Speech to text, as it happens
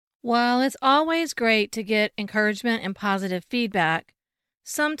While it's always great to get encouragement and positive feedback,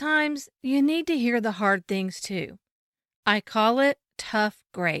 sometimes you need to hear the hard things too. I call it tough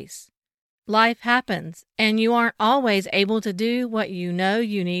grace. Life happens, and you aren't always able to do what you know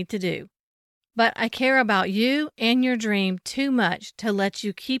you need to do. But I care about you and your dream too much to let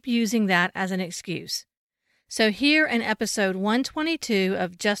you keep using that as an excuse. So here in episode 122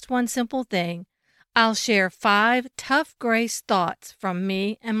 of Just One Simple Thing, I'll share 5 tough grace thoughts from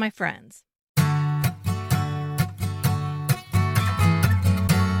me and my friends.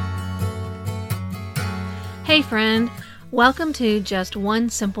 Hey friend, welcome to Just One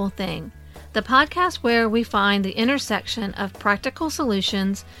Simple Thing, the podcast where we find the intersection of practical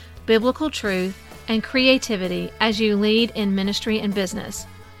solutions, biblical truth, and creativity as you lead in ministry and business.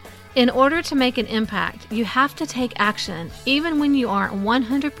 In order to make an impact, you have to take action, even when you aren't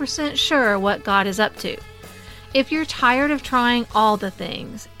 100% sure what God is up to. If you're tired of trying all the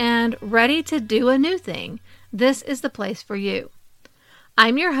things and ready to do a new thing, this is the place for you.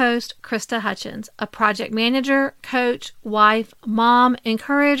 I'm your host, Krista Hutchins, a project manager, coach, wife, mom,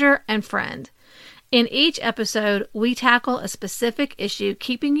 encourager, and friend. In each episode, we tackle a specific issue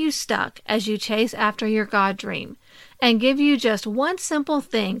keeping you stuck as you chase after your God dream, and give you just one simple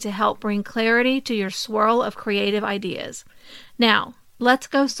thing to help bring clarity to your swirl of creative ideas. Now, let's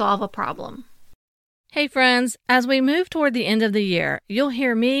go solve a problem. Hey friends, as we move toward the end of the year, you'll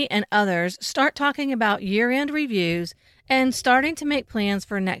hear me and others start talking about year-end reviews and starting to make plans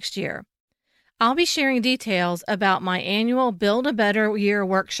for next year. I'll be sharing details about my annual Build a Better Year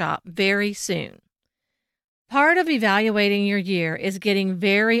workshop very soon. Part of evaluating your year is getting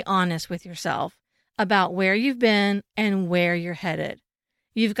very honest with yourself about where you've been and where you're headed.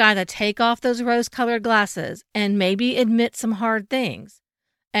 You've got to take off those rose-colored glasses and maybe admit some hard things.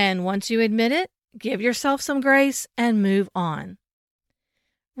 And once you admit it, give yourself some grace and move on.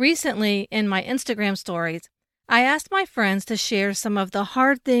 Recently, in my Instagram stories, I asked my friends to share some of the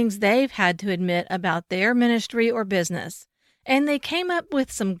hard things they've had to admit about their ministry or business, and they came up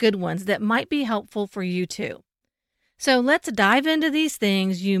with some good ones that might be helpful for you too. So let's dive into these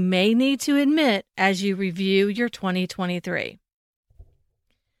things you may need to admit as you review your 2023.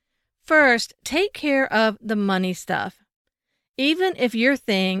 First, take care of the money stuff. Even if your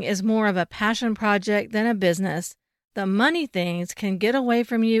thing is more of a passion project than a business, the money things can get away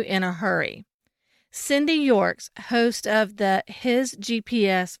from you in a hurry. Cindy Yorks, host of the His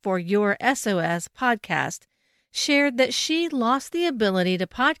GPS for Your SOS podcast, shared that she lost the ability to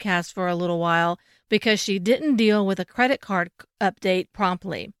podcast for a little while because she didn't deal with a credit card update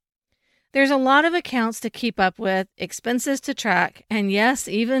promptly. There's a lot of accounts to keep up with, expenses to track, and yes,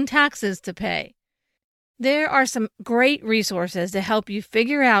 even taxes to pay. There are some great resources to help you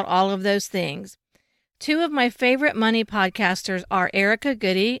figure out all of those things. 2 of my favorite money podcasters are Erica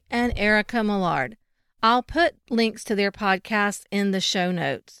Goody and Erica Millard. I'll put links to their podcasts in the show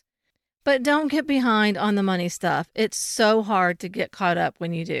notes. But don't get behind on the money stuff. It's so hard to get caught up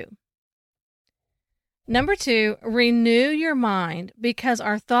when you do. Number 2, renew your mind because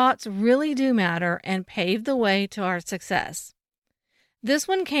our thoughts really do matter and pave the way to our success. This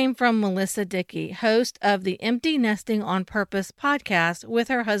one came from Melissa Dickey, host of the Empty Nesting on Purpose podcast with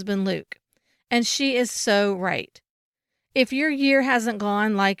her husband Luke, and she is so right. If your year hasn't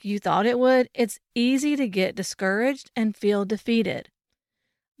gone like you thought it would, it's easy to get discouraged and feel defeated.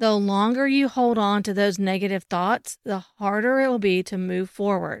 The longer you hold on to those negative thoughts, the harder it will be to move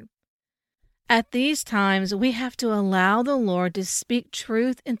forward. At these times, we have to allow the Lord to speak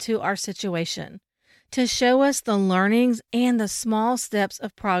truth into our situation, to show us the learnings and the small steps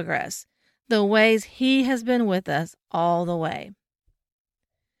of progress, the ways He has been with us all the way.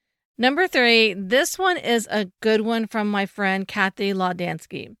 Number 3, this one is a good one from my friend Kathy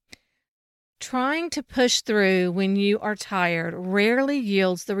Laudansky. Trying to push through when you are tired rarely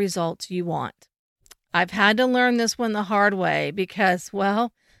yields the results you want. I've had to learn this one the hard way because,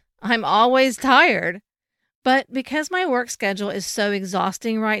 well, I'm always tired. But because my work schedule is so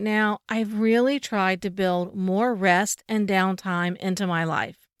exhausting right now, I've really tried to build more rest and downtime into my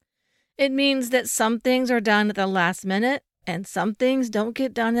life. It means that some things are done at the last minute and some things don't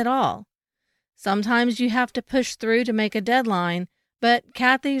get done at all. Sometimes you have to push through to make a deadline, but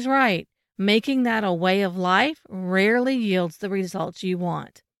Kathy's right. Making that a way of life rarely yields the results you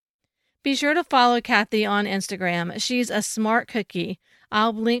want. Be sure to follow Kathy on Instagram. She's a smart cookie.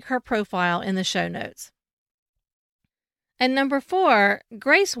 I'll link her profile in the show notes. And number 4,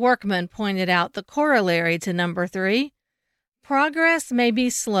 Grace Workman pointed out the corollary to number 3. Progress may be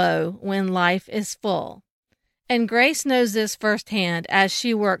slow when life is full. And Grace knows this firsthand as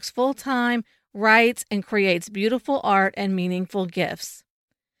she works full-time, writes, and creates beautiful art and meaningful gifts.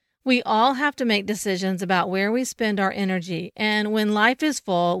 We all have to make decisions about where we spend our energy, and when life is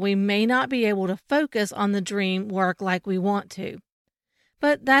full, we may not be able to focus on the dream work like we want to.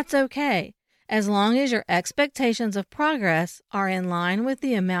 But that's okay, as long as your expectations of progress are in line with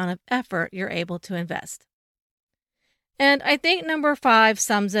the amount of effort you're able to invest. And I think number 5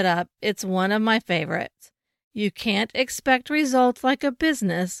 sums it up. It's one of my favorites. You can't expect results like a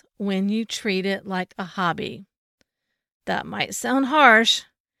business when you treat it like a hobby. That might sound harsh.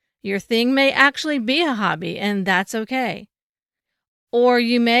 Your thing may actually be a hobby, and that's okay. Or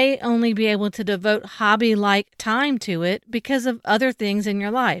you may only be able to devote hobby-like time to it because of other things in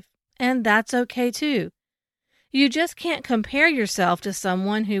your life, and that's okay too. You just can't compare yourself to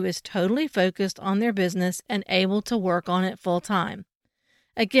someone who is totally focused on their business and able to work on it full time.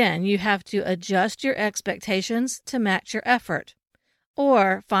 Again, you have to adjust your expectations to match your effort,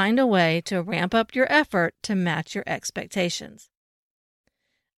 or find a way to ramp up your effort to match your expectations.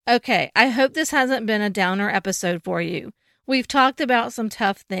 Okay, I hope this hasn't been a downer episode for you. We've talked about some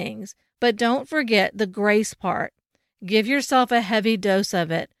tough things, but don't forget the grace part. Give yourself a heavy dose of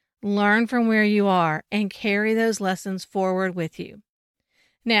it, learn from where you are, and carry those lessons forward with you.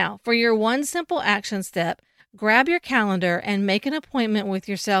 Now, for your one simple action step, grab your calendar and make an appointment with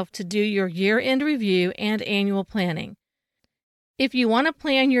yourself to do your year-end review and annual planning. If you want to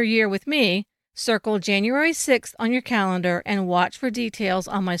plan your year with me, circle January 6th on your calendar and watch for details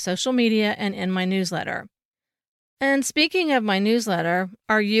on my social media and in my newsletter. And speaking of my newsletter,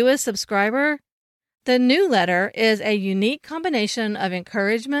 are you a subscriber? The newsletter is a unique combination of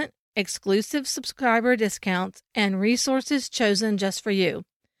encouragement, exclusive subscriber discounts, and resources chosen just for you.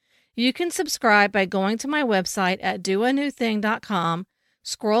 You can subscribe by going to my website at doanewthing.com,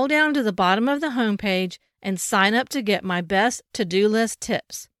 scroll down to the bottom of the homepage, and sign up to get my best to-do list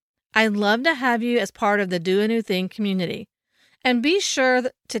tips. I'd love to have you as part of the Do a New Thing community. And be sure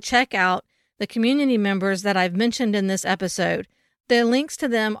to check out the community members that I've mentioned in this episode. The links to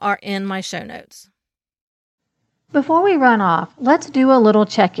them are in my show notes. Before we run off, let's do a little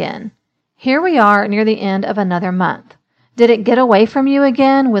check-in. Here we are near the end of another month. Did it get away from you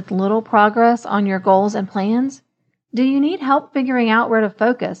again with little progress on your goals and plans? Do you need help figuring out where to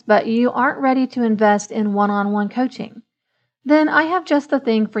focus, but you aren't ready to invest in one-on-one coaching? Then I have just the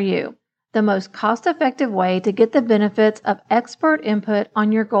thing for you, the most cost-effective way to get the benefits of expert input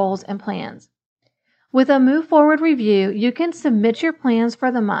on your goals and plans. With a Move Forward review, you can submit your plans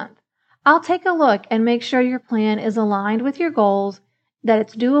for the month. I'll take a look and make sure your plan is aligned with your goals, that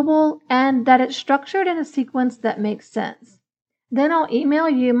it's doable, and that it's structured in a sequence that makes sense. Then I'll email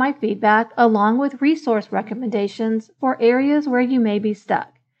you my feedback along with resource recommendations for areas where you may be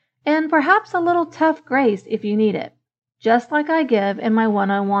stuck, and perhaps a little tough grace if you need it, just like I give in my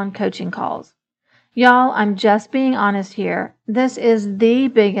one-on-one coaching calls. Y'all, I'm just being honest here. This is the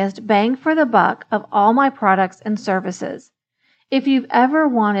biggest bang for the buck of all my products and services. If you've ever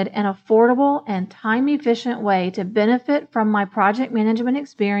wanted an affordable and time-efficient way to benefit from my project management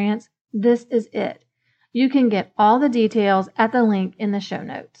experience, this is it. You can get all the details at the link in the show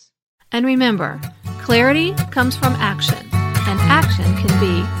notes. And remember, clarity comes from action, and action can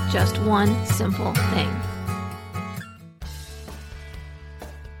be just one simple thing.